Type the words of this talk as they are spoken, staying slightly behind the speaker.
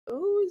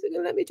Is it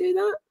going to let me do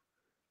that?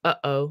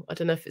 Uh-oh. I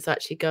don't know if it's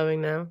actually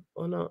going now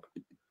or not.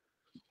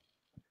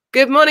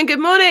 Good morning. Good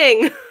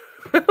morning.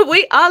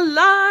 We are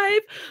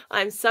live.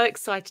 I'm so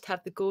excited to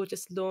have the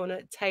gorgeous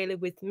Lorna Taylor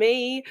with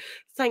me.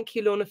 Thank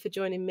you, Lorna, for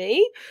joining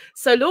me.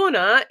 So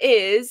Lorna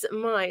is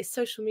my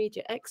social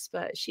media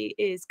expert. She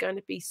is going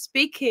to be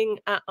speaking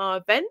at our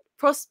event,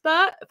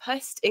 Prosper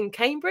Fest in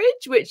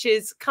Cambridge, which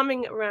is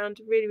coming around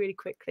really, really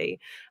quickly.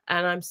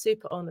 And I'm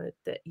super honoured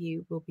that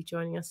you will be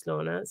joining us,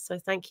 Lorna. So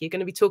thank you. You're going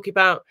to be talking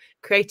about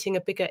creating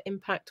a bigger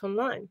impact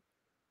online.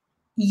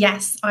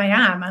 Yes, I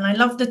am. And I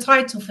love the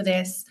title for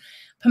this,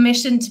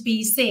 Permission to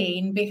be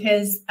Seen,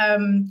 because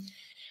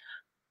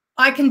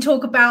I can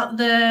talk about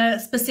the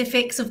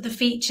specifics of the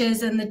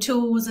features and the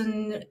tools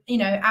and, you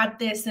know, add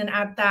this and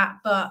add that.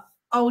 But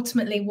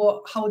ultimately,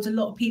 what holds a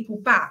lot of people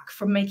back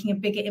from making a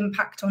bigger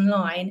impact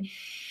online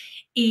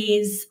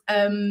is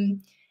their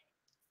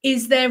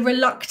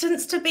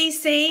reluctance to be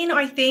seen,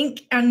 I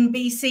think, and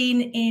be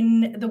seen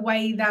in the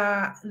way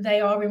that they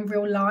are in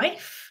real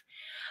life.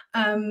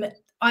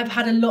 I've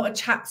had a lot of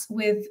chats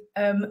with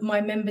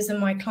my members and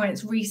my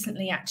clients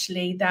recently,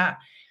 actually, that,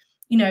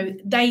 you know,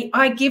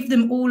 I give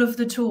them all of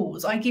the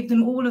tools. I give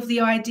them all of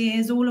the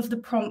ideas, all of the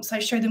prompts. I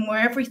show them where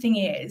everything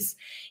is.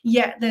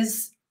 Yet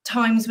there's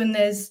times when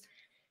there's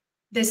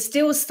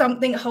still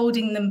something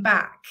holding them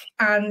back.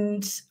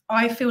 And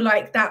I feel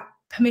like that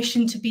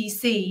permission to be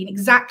seen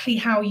exactly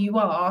how you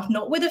are,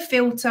 not with a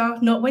filter,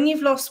 not when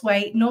you've lost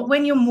weight, not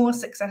when you're more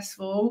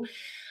successful,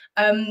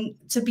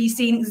 to be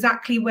seen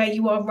exactly where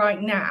you are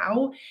right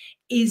now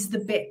is the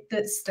bit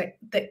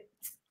that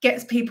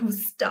gets people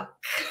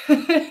stuck.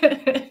 Absolutely,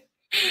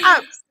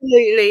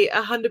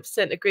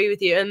 100% agree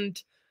with you.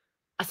 And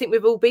I think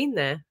we've all been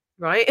there,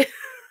 right?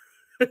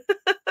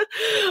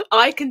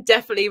 I can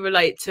definitely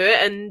relate to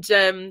it.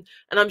 And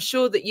I'm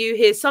sure that you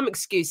hear some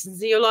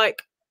excuses and you're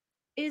like,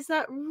 is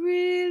that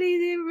really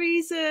the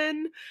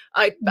reason?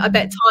 I bet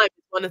time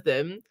is one of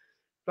them,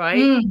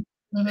 right?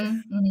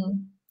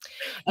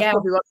 That's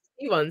probably one of the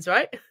key ones,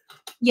 right?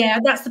 Yeah,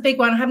 that's the big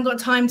one. I haven't got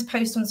time to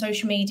post on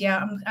social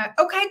media.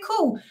 Okay,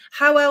 cool.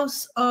 How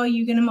else are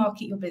you going to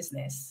market your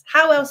business?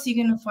 How else are you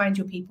going to find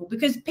your people?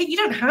 Because you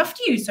don't have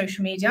to use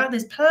social media.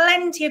 There's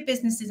plenty of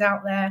businesses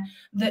out there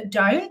that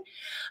don't.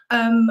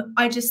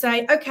 I just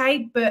say,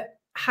 okay, but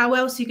how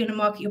else are you going to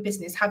market your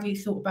business? Have you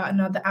thought about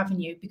another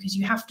avenue? Because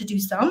you have to do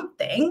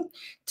something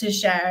to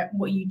share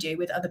what you do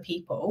with other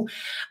people.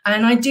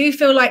 And I do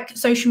feel like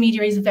social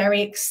media is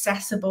very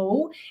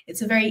accessible.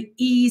 It's a very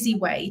easy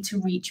way to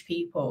reach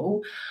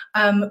people.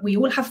 We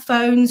all have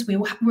phones.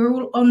 We're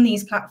all on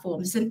these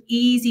platforms. It's an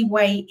easy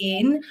way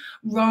in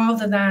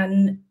rather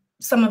than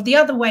some of the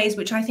other ways,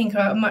 which I think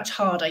are much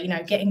harder, you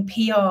know, getting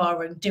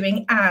PR and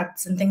doing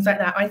ads and things like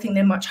that. I think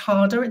they're much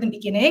harder at the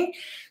beginning.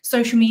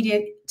 Social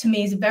media to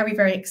me is very,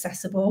 very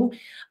accessible.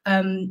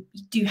 You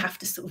do have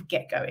to sort of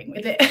get going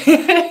with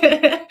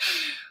it.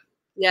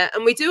 Yeah,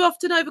 and we do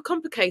often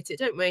overcomplicate it,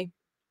 don't we?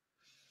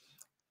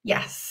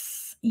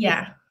 Yes.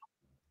 Yeah.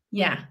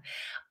 Yeah.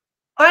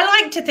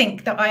 I like to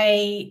think that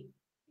I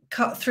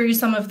cut through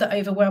some of the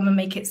overwhelm and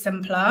make it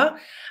simpler.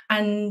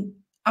 And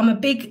I'm a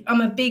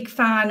big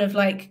fan of,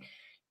 like,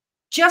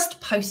 just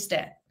post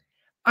it.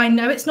 I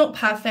know it's not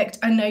perfect.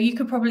 I know you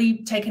could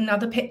probably take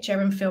another picture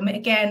and film it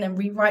again and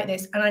rewrite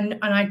this. And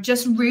I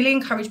just really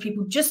encourage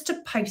people just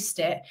to post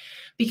it,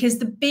 because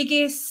the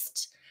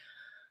biggest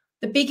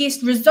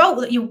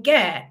result that you'll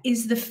get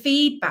is the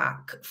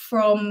feedback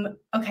from,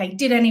 okay,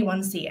 did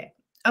anyone see it?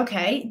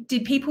 Okay,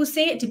 did people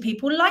see it? Did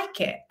people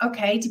like it?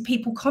 Okay, did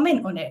people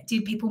comment on it?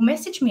 Did people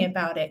message me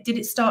about it? Did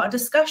it start a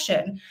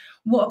discussion?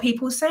 What are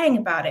people saying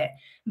about it?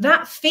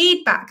 That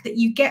feedback that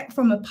you get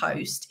from a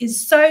post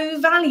is so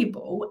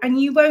valuable,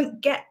 and you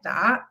won't get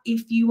that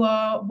if you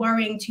are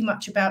worrying too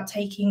much about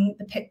taking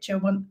the picture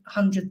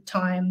 100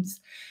 times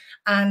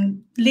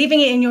and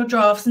leaving it in your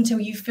drafts until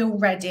you feel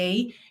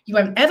ready. You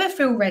won't ever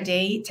feel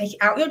ready. Take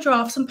out your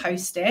drafts and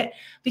post it,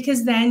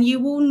 because then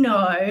you will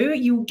know,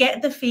 you'll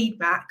get the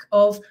feedback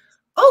of,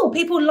 oh,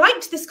 people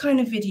liked this kind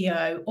of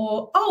video,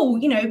 or, oh,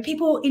 you know,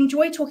 people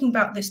enjoy talking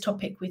about this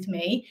topic with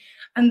me.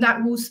 And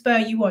that will spur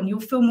you on. You'll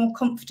feel more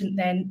confident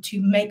then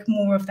to make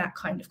more of that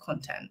kind of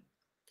content.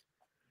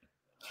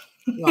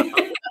 Wow.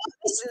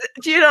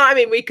 Do you know what I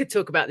mean? We could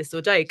talk about this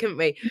all day, couldn't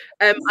we?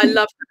 I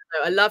love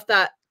that. I love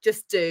that.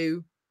 Just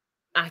do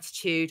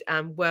attitude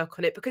and work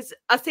on it, because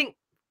I think,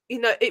 you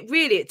know,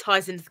 it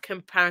ties into the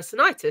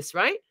comparisonitis,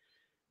 right?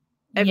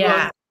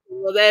 Everyone,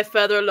 well, they're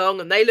further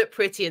along and they look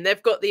pretty and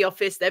they've got the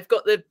office, they've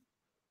got the,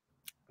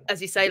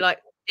 as you say, like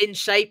in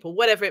shape or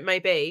whatever it may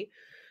be.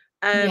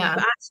 But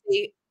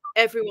actually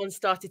everyone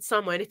started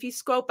somewhere. And if you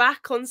scroll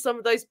back on some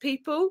of those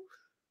people,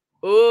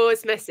 oh,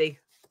 it's messy.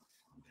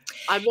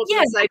 I'm not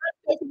going to say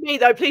that for me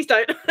though, please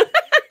don't.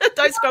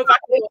 Don't scroll back.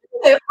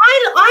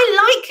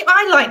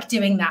 I like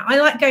doing that. I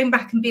like going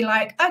back and be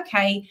like,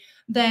 okay,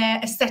 their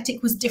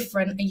aesthetic was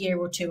different a year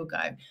or two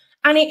ago.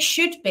 And it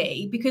should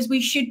be, because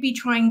we should be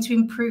trying to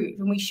improve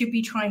and we should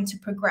be trying to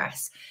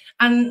progress.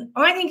 And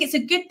I think it's a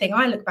good thing.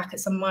 I look back at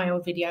some of my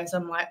old videos,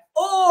 I'm like,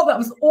 oh, that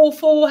was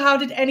awful. How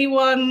did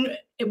anyone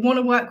want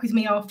to work with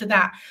me after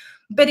that?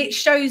 But it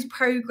shows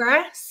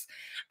progress.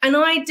 And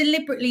I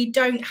deliberately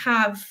don't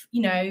have,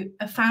 you know,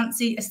 a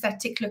fancy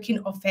aesthetic looking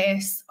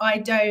office. I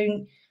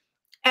don't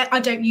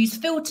use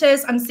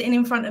filters. I'm sitting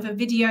in front of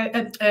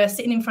a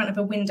sitting in front of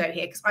a window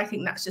here because I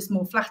think that's just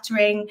more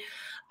flattering.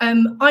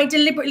 I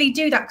deliberately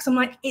do that because I'm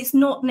like, it's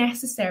not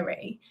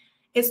necessary.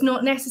 It's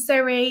not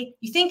necessary.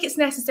 You think it's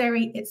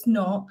necessary, it's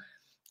not.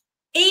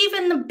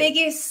 Even the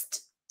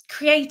biggest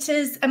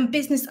creators and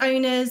business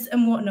owners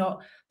and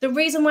whatnot, the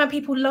reason why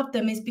people love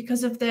them is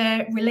because of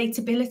their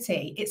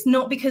relatability. It's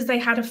not because they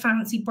had a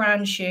fancy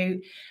brand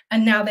shoot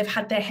and now they've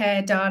had their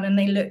hair done and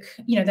they look,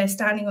 you know, they're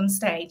standing on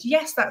stage.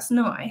 Yes, that's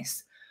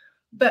nice.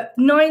 But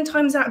 9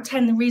 times out of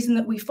 10, the reason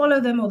that we follow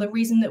them or the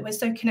reason that we're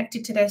so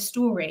connected to their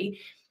story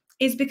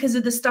is because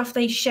of the stuff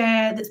they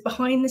share that's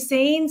behind the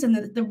scenes and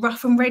the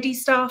rough and ready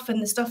stuff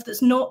and the stuff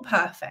that's not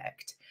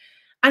perfect.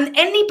 And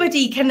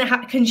anybody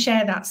can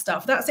share that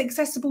stuff. That's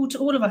accessible to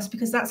all of us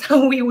because that's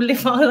how we all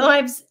live our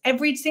lives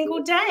every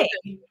single day.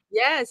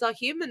 Yeah, it's our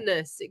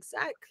humanness,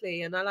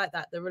 exactly. And I like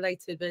that. The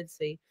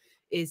relatability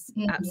is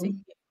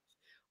absolutely.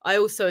 I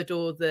also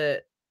adore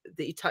that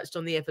you touched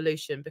on the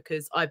evolution,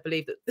 because I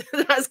believe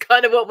that that's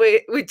kind of what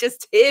we're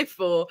just here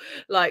for,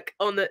 like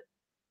on the,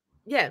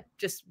 yeah,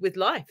 just with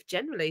life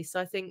generally. So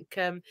I think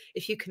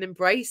if you can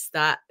embrace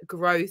that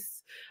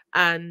growth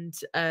and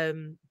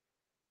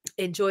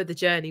enjoy the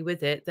journey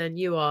with it, then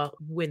you are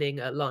winning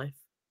at life.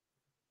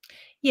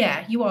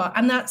 Yeah, you are.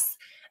 And that's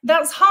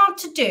hard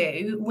to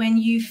do when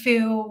you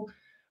feel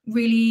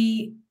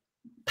really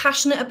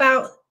passionate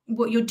about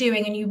what you're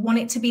doing and you want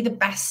it to be the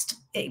best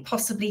it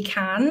possibly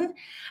can.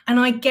 And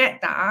I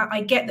get that.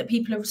 I get that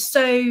people are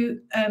so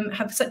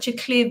have such a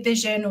clear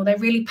vision, or they're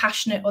really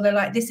passionate, or they're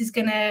like, this is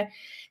gonna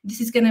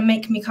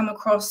make me come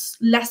across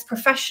less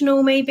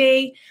professional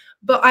maybe.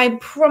 But I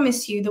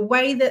promise you, the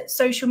way that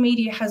social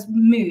media has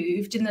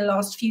moved in the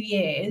last few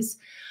years,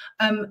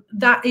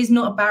 that is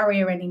not a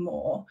barrier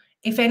anymore.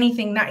 If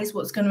anything, that is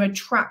what's going to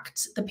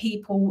attract the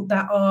people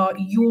that are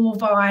your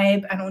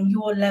vibe and on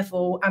your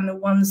level and the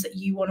ones that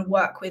you want to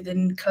work with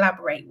and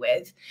collaborate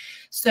with.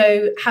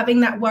 So having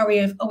that worry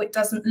of, oh, it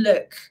doesn't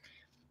look,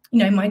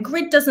 you know, my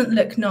grid doesn't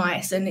look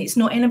nice and it's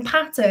not in a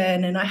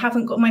pattern and I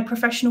haven't got my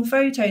professional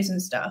photos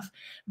and stuff,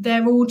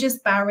 they're all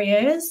just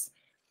barriers.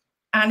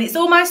 And it's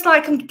almost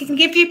like I'm going to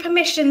give you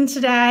permission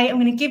today. I'm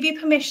going to give you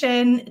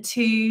permission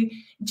to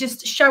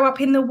just show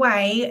up in the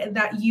way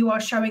that you are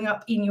showing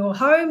up in your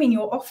home, in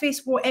your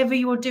office, whatever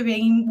you're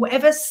doing,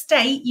 whatever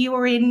state you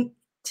are in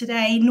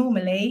today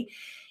normally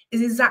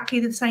is exactly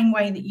the same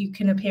way that you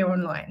can appear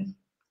online.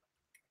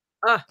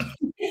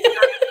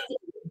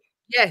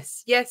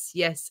 Yes, yes,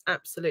 yes,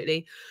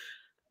 absolutely.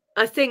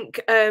 I think,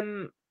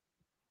 oh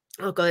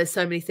God, there's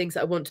so many things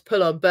that I want to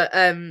pull on, but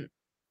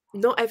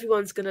not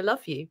everyone's going to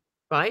love you.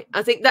 Right.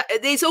 I think that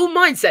it's all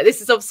mindset.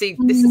 This is obviously,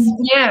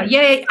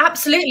 yeah,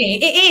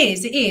 absolutely.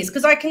 It is.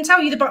 Because I can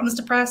tell you the buttons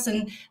to press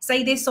and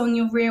say this on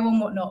your reel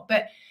and whatnot,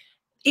 but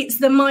it's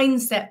the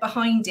mindset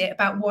behind it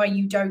about why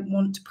you don't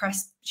want to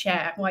press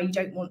share, why you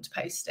don't want to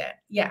post it.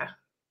 Yeah.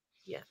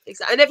 Yeah,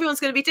 exactly. And everyone's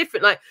going to be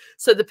different. Like,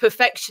 so the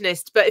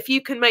perfectionist, but if you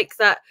can make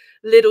that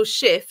little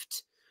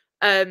shift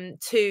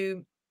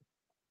to,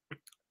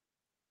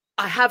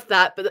 I have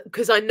that, but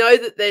because I know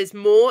that there's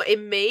more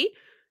in me,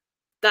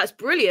 that's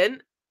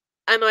brilliant.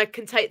 And I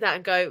can take that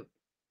and go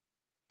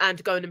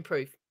and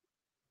improve.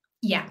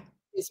 Yeah.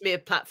 Gives me a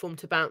platform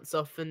to bounce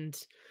off and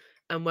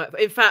work.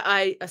 In fact,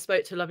 I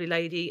spoke to a lovely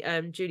lady,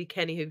 Julie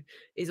Kenny, who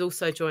is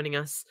also joining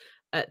us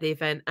at the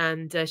event,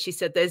 and she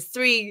said there's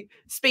 3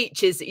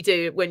 speeches that you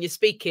do when you're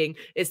speaking.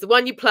 It's the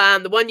one you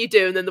plan, the one you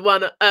do, and then the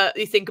one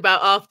you think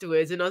about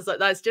afterwards. And I was like,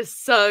 that's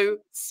just so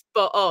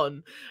spot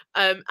on.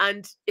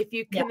 And if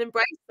you can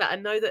embrace that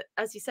and know that,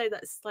 as you say,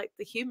 that's like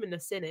the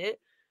humanness in it,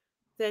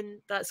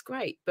 then that's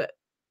great. But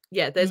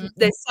yeah, there's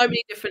so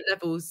many different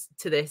levels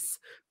to this,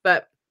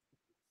 but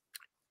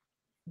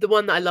the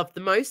one that I love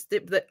the most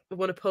that I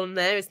want to pull on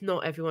there is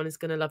not everyone is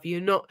going to love you.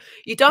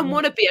 You don't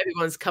want to be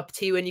everyone's cup of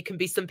tea when you can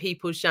be some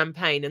people's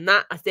champagne. And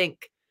that, I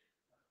think,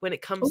 when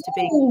it comes to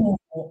being,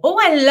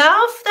 I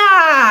love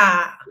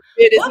that.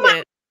 Good, isn't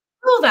it?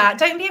 All that.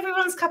 Don't be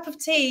everyone's cup of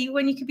tea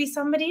when you could be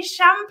somebody's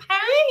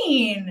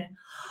champagne.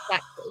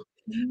 Exactly.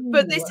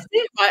 But this is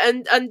it,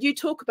 right? And you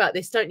talk about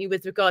this, don't you,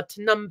 with regard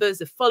to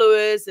numbers of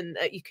followers, and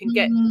you can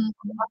get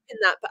up in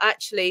that. But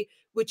actually,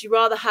 would you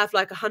rather have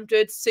like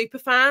 100 super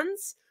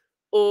fans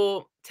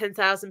or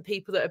 10,000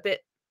 people that are a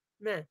bit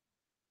meh?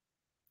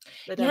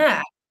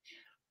 Yeah,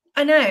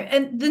 I know.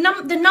 And the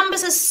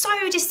numbers are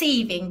so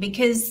deceiving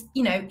because,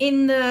 you know,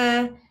 in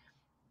the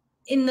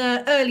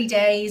early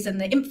days and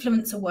the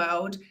influencer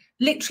world,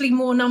 literally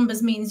more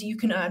numbers means you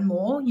can earn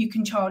more, you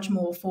can charge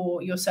more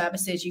for your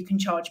services, you can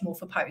charge more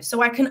for posts.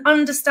 So I can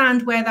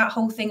understand where that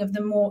whole thing of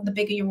the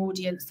bigger your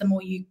audience, the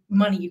more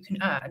money you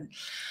can earn.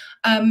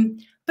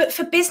 But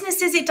for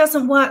businesses, it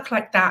doesn't work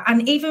like that.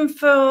 And even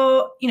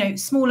for, you know,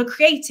 smaller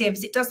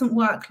creatives, it doesn't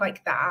work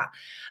like that.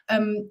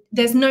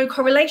 There's no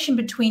correlation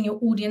between your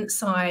audience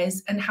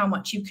size and how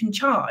much you can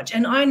charge.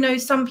 And I know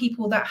some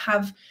people that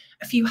have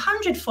a few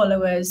hundred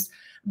followers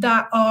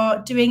that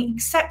are doing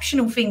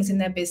exceptional things in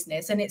their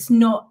business, and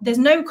there's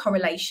no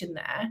correlation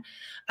there.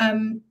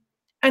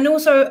 And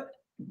also,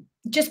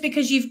 just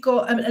because you've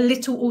got a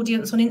little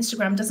audience on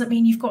Instagram doesn't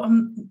mean you've got,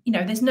 you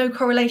know, there's no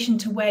correlation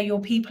to where your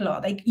people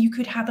are. You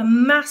could have a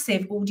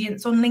massive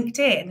audience on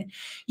LinkedIn.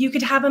 You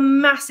could have a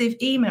massive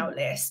email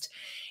list.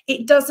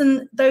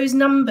 Those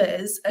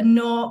numbers are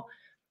not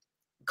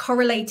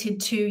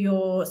correlated to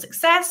your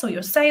success or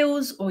your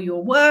sales or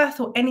your worth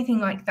or anything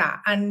like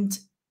that. And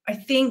I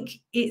think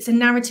it's a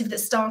narrative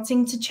that's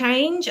starting to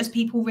change as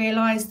people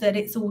realize that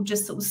it's all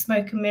just sort of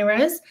smoke and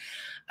mirrors.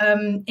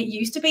 It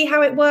used to be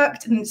how it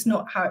worked, and it's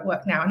not how it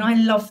worked now. And I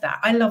love that.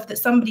 I love that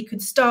somebody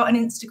could start an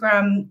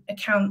Instagram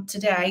account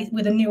today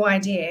with a new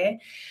idea,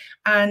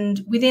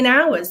 and within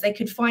hours they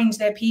could find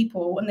their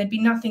people, and there'd be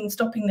nothing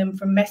stopping them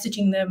from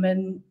messaging them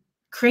and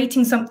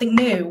creating something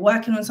new,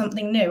 working on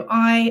something new.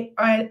 I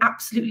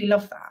absolutely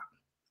love that.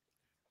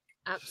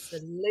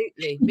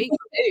 Absolutely. Me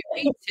too.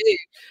 Me too.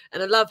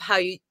 And I love how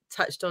you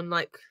touched on,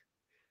 like,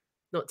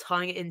 not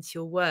tying it into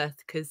your worth,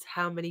 because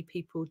how many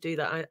people do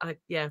that?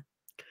 Yeah.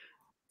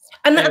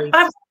 And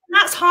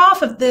that's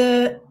half of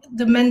the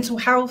mental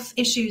health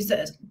issues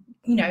that,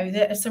 you know,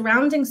 that are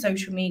surrounding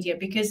social media,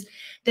 because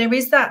there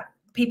is that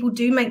people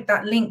do make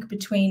that link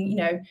between, you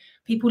know,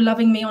 people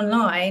loving me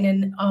online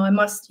and I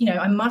must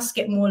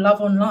get more love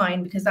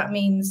online because that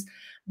means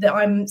that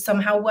I'm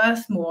somehow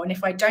worth more, and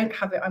if I don't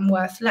have it, I'm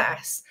worth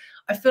less.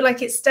 I feel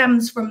like it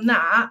stems from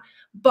that,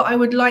 but I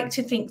would like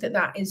to think that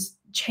that is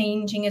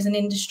changing as an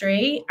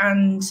industry,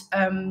 and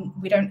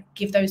we don't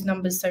give those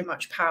numbers so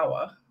much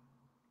power.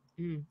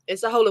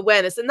 It's a whole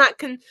awareness, and that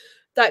can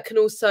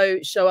also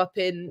show up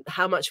in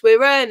how much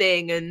we're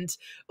earning and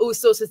all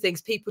sorts of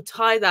things. People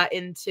tie that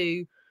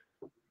into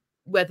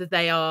whether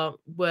they are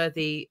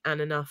worthy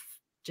and enough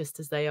just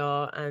as they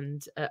are.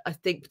 And I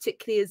think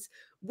particularly as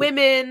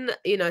women,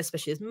 you know,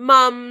 especially as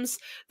mums,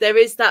 there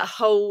is that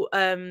whole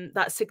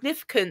that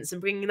significance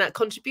and bringing that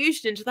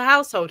contribution into the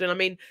household. And I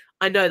mean,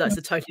 I know that's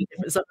a totally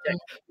different subject,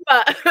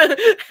 but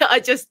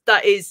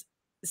that is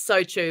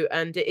so true,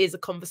 and it is a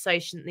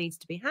conversation that needs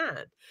to be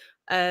had.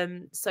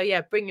 So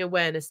yeah, bringing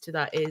awareness to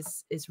that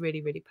is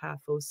really, really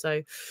powerful.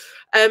 So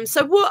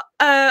so what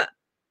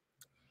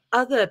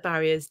other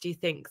barriers do you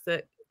think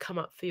that come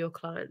up for your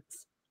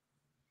clients?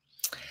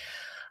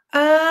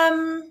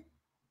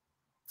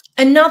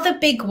 Another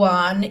big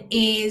one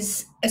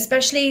is,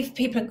 especially if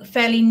people are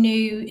fairly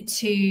new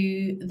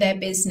to their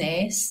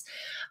business,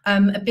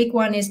 a big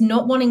one is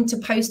not wanting to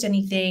post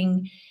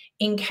anything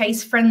in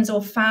case friends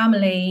or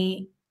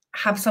family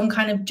have some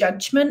kind of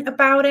judgment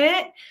about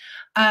it.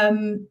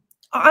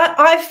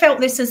 I've felt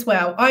this as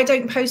well. I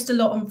don't post a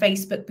lot on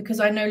Facebook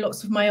because I know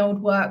lots of my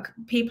old work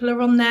people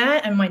are on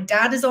there, and my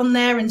dad is on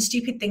there, and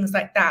stupid things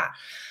like that.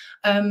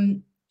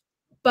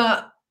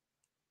 But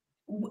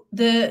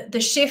the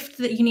shift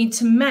that you need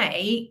to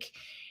make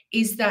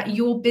is that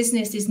your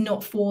business is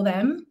not for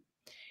them.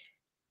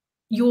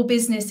 Your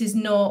business is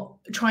not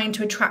trying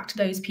to attract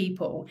those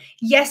people.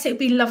 Yes, it'd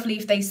be lovely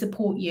if they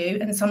support you,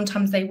 and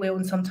sometimes they will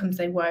and sometimes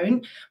they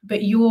won't,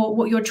 but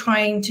what you're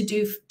trying to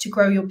do to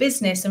grow your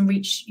business and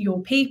reach your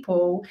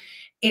people,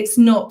 it's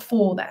not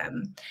for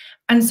them.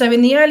 And so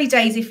in the early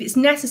days, if it's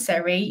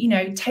necessary, you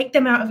know, take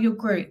them out of your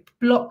group,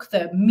 block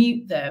them,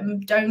 mute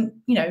them, don't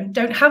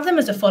have them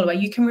as a follower.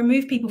 You can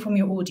remove people from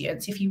your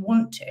audience if you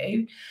want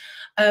to.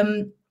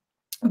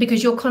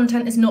 Because your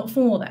content is not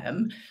for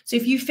them. So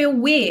if you feel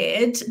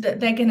weird that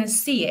they're going to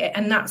see it,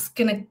 and that's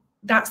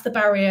the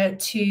barrier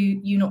to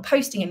you not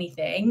posting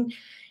anything,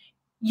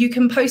 you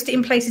can post it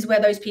in places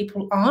where those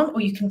people aren't,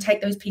 or you can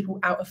take those people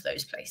out of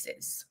those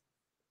places.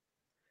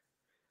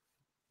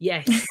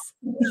 Yes.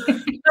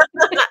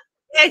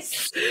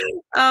 Yes.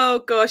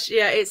 Oh gosh,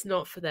 yeah, it's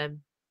not for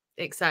them.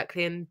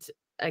 Exactly. And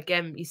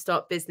again, you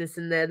start business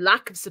and the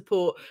lack of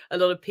support, a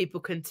lot of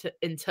people can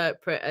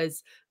interpret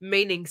as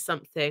meaning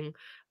something.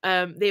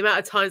 The amount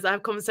of times I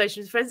have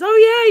conversations with friends,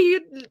 oh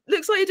yeah,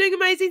 looks like you're doing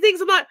amazing things.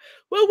 I'm like,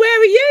 well,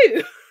 where are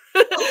you?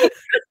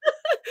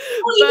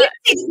 Well, you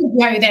didn't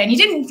go then. You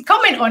didn't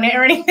comment on it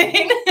or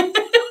anything.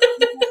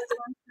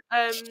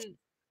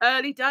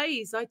 Early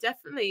days, I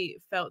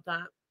definitely felt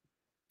that.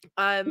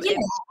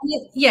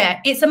 Yeah,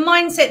 it's a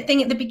mindset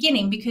thing at the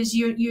beginning, because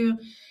you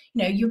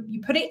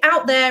put it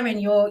out there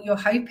and you're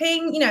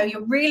hoping,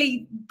 you're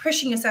really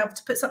pushing yourself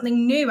to put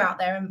something new out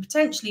there and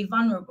potentially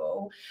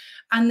vulnerable.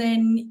 And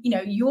then,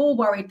 you're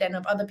worried then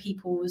of other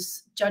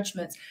people's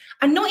judgments,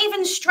 and not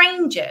even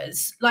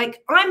strangers.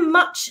 Like, I'm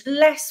much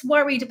less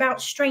worried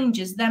about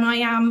strangers than I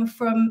am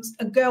from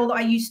a girl that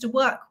I used to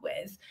work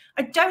with.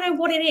 I don't know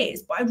what it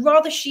is, but I'd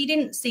rather she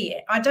didn't see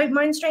it. I don't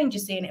mind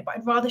strangers seeing it, but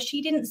I'd rather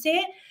she didn't see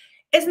it.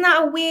 Isn't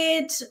that a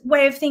weird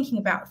way of thinking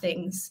about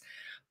things?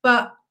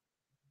 But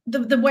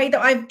the way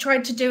that I've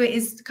tried to do it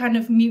is to kind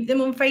of mute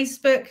them on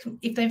Facebook.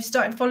 If they've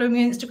started following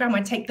me on Instagram,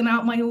 I take them out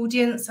of my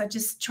audience. I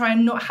just try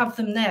and not have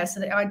them there so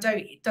that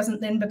it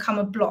doesn't then become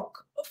a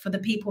block for the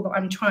people that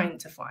I'm trying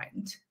to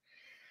find.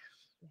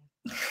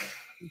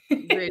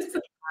 Really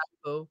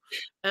powerful.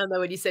 I don't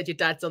know, when you said your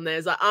dad's on there,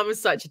 it's like, I'm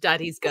such a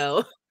daddy's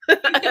girl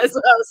as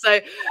well. So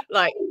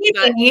like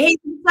he's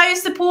so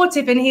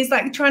supportive, and he's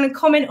like trying to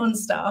comment on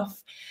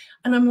stuff.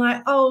 And I'm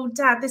like, oh,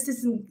 Dad,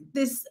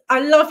 I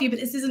love you, but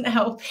this isn't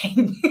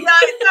helping. No.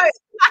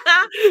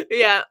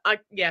 Yeah,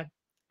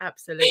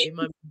 absolutely.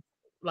 My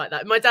like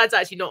that. My dad's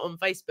actually not on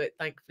Facebook,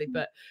 thankfully,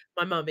 but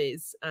my mum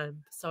is.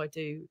 So I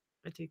do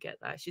get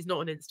that. She's not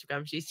on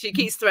Instagram. She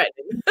keeps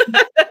threatening.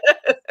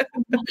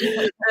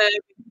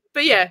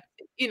 But yeah,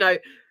 you know,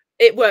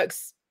 it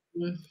works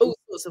all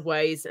sorts of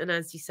ways. And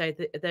as you say,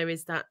 there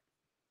is that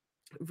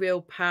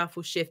real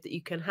powerful shift that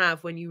you can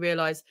have when you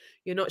realize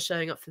you're not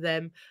showing up for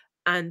them,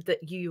 and that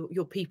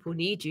your people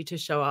need you to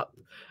show up,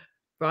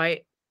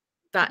 right?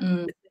 That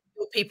your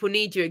people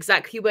need you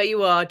exactly where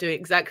you are, doing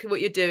exactly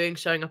what you're doing,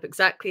 showing up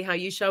exactly how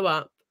you show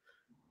up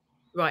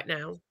right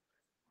now.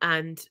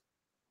 And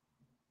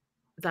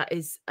that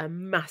is a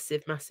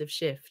massive, massive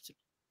shift.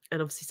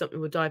 And obviously something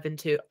we'll dive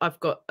into. I've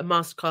got a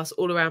masterclass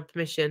all around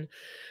permission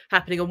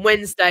happening on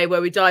Wednesday,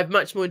 where we dive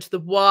much more into the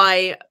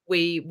why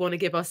we want to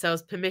give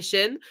ourselves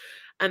permission.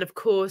 And of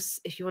course,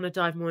 if you want to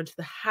dive more into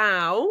the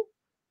how,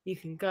 you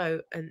can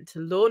go and to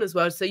Lorna as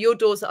well. So your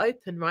doors are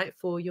open, right,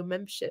 for your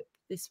membership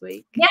this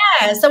week?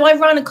 Yeah, so I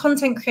run a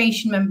content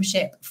creation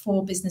membership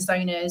for business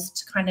owners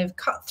to kind of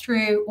cut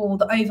through all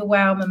the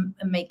overwhelm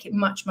and make it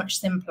much, much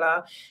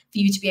simpler for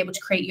you to be able to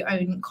create your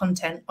own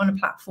content on a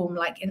platform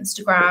like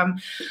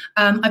Instagram.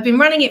 I've been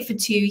running it for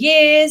 2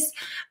 years,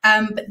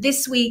 but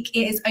this week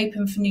it is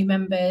open for new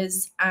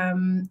members.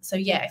 So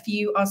yeah, if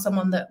you are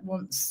someone that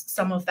wants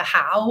some of the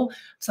how,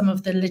 some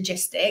of the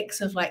logistics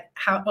of like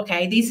how,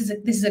 okay, this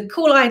is a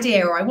cool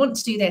idea, or I want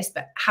to do this,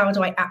 but how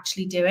do I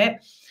actually do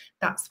it?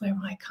 That's where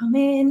I come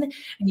in,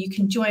 and you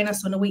can join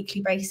us on a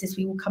weekly basis.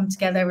 We will come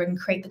together and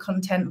create the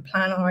content,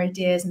 plan our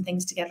ideas and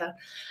things together,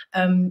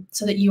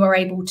 so that you are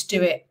able to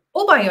do it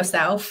all by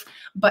yourself,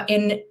 but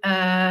in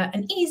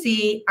an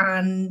easy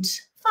and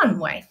fun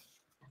way.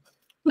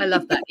 I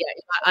love that.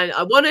 Yeah,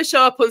 I want to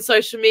show up on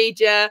social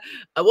media.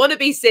 I want to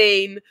be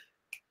seen.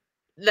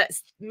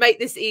 Let's make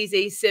this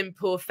easy,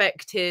 simple,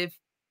 effective.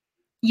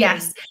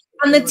 Yes.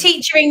 And the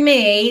teacher in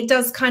me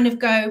does kind of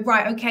go,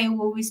 right, okay,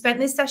 well, we spent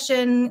this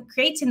session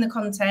creating the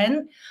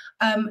content.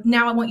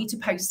 Now I want you to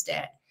post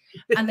it.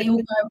 And they all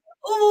go,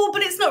 oh,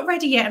 but it's not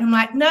ready yet. And I'm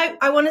like, no,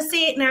 I want to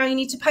see it now. You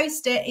need to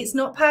post it. It's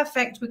not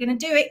perfect. We're going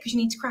to do it because you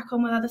need to crack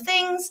on with other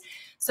things.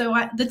 So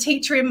the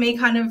teacher in me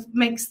kind of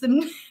makes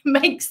them do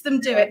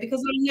it, because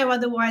I know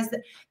otherwise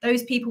that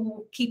those people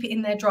will keep it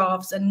in their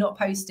drafts and not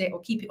post it or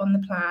keep it on the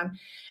plan.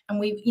 And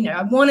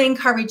I want to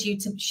encourage you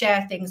to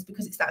share things,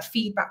 because it's that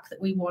feedback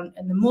that we want.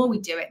 And the more we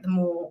do it, the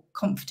more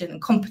confident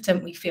and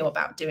competent we feel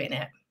about doing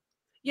it.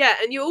 Yeah.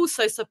 And you're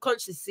also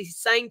subconsciously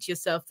saying to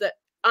yourself that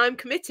I'm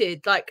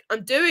committed, like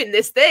I'm doing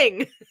this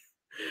thing.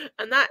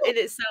 And that in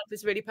itself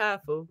is really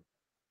powerful.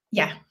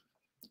 Yeah,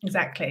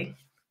 exactly.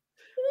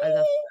 I love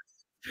that.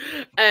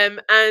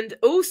 And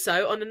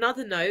also on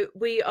another note,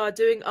 we are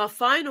doing our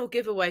final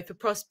giveaway for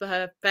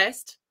Prosper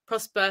Fest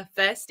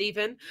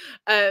even,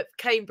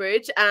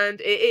 Cambridge, and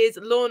it is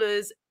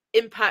Lorna's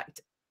Impact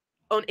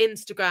on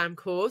Instagram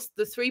course,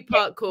 the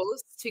 3-part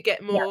course to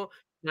get more,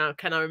 now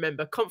can I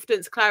remember,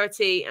 confidence,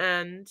 clarity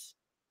and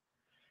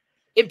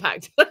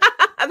impact.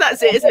 And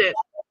that's it, isn't it?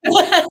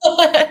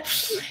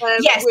 Yes,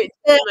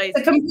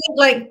 the complete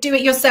like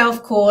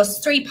do-it-yourself course,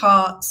 3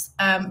 parts,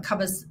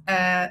 covers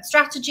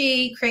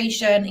strategy,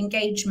 creation,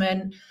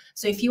 engagement.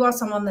 So if you are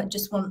someone that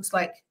just wants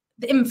like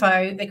the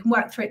info, they can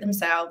work through it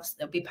themselves,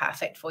 it'll be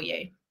perfect for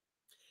you.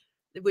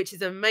 Which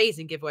is an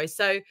amazing giveaway.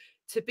 So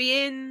to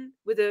be in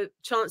with a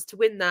chance to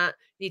win that,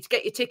 you need to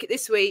get your ticket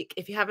this week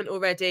if you haven't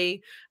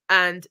already,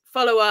 and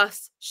follow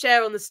us,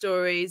 share on the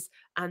stories,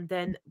 and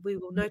then we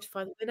will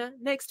notify the winner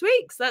next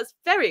week. So that's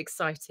very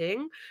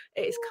exciting.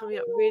 It is coming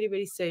up really,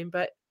 really soon.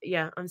 But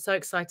yeah, I'm so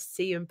excited to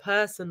see you in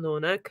person,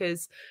 Lorna,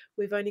 because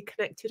we've only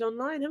connected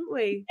online, haven't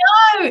we?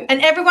 No,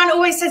 and everyone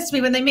always says to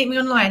me when they meet me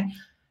online,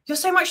 you're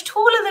so much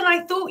taller than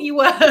I thought you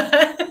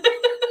were.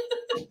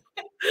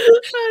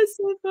 That's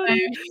so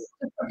funny.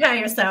 So prepare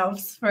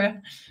yourselves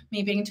for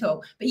me being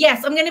tall. But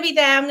yes, I'm going to be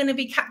there. I'm going to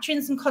be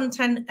capturing some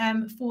content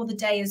for the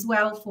day as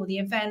well, for the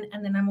event.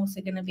 And then I'm also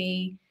going to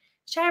be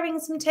sharing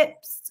some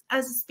tips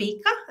as a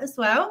speaker as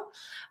well.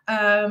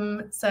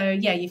 So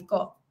yeah, you've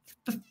got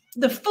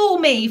the full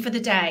me for the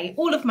day,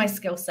 all of my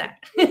skill set.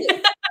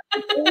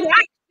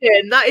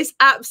 That is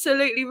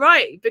absolutely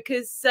right,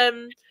 because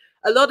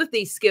a lot of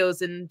these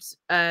skills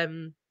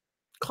and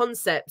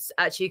concepts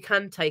actually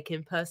can take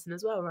in person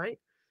as well, right?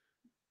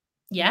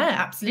 Yeah,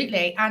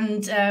 absolutely.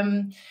 And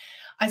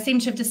I seem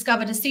to have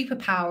discovered a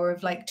superpower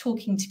of like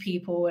talking to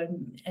people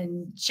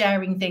and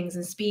sharing things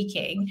and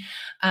speaking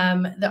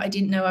that I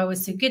didn't know I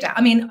was so good at.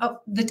 I mean,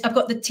 I've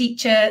got the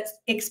teacher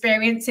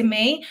experience in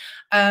me,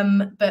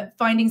 but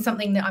finding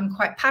something that I'm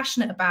quite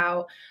passionate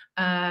about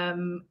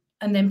and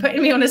then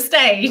putting me on a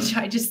stage,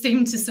 I just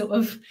seem to sort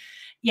of,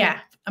 yeah,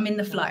 I'm in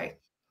the flow.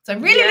 So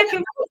I'm really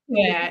looking forward to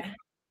it.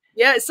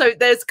 Yeah, so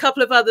there's a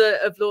couple of other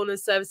of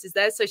Lorna's services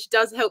there. So she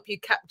does help you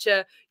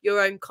capture your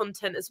own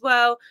content as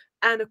well.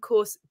 And of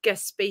course,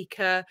 guest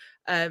speaker.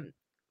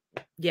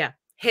 Yeah,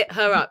 hit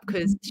her up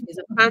because she's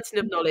a fountain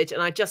of knowledge.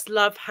 And I just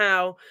love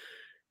how,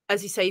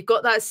 as you say, you've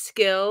got that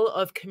skill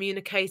of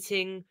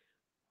communicating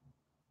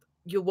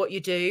what you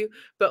do,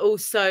 but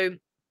also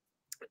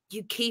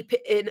you keep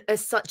it in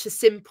such a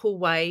simple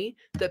way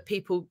that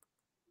people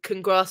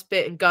can grasp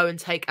it and go and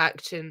take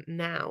action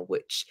now,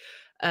 which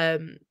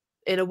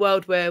in a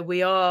world where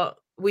we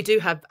do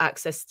have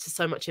access to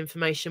so much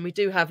information, we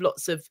do have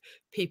lots of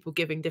people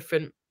giving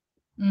different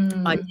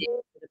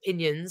ideas and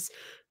opinions,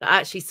 that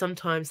actually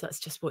sometimes that's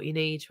just what you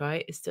need,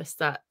 right? It's just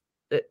that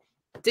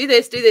do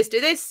this, do this, do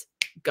this,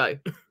 go.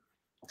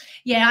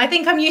 Yeah, I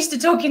think I'm used to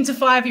talking to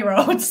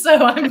 5-year-olds, so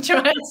I'm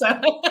trying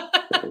to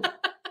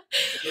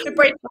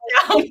break it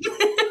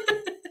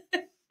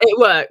down. It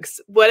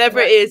works. Whatever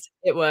it is,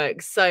 it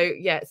works. So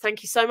yeah,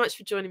 thank you so much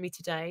for joining me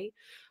today.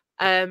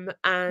 And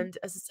as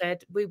I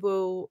said, we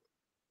will,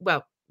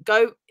 well,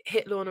 go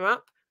hit Lorna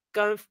up,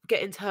 go and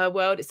get into her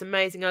world. It's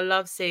amazing. I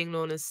love seeing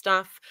Lorna's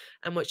stuff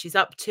and what she's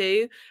up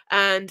to.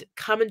 And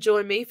come and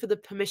join me for the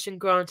Permission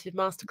Granted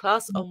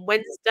Masterclass on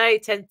Wednesday,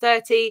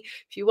 10:30.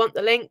 If you want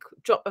the link,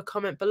 drop a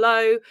comment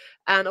below.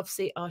 And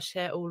obviously, I'll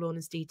share all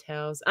Lorna's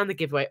details and the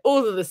giveaway,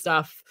 all of the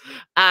stuff.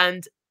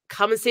 And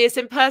come and see us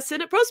in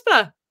person at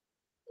Prosper.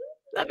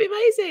 That'd be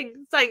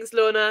amazing. Thanks,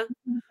 Lorna.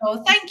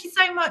 Well, thank you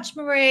so much,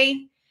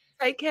 Marie.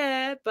 Take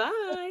care.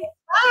 Bye.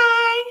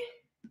 Bye.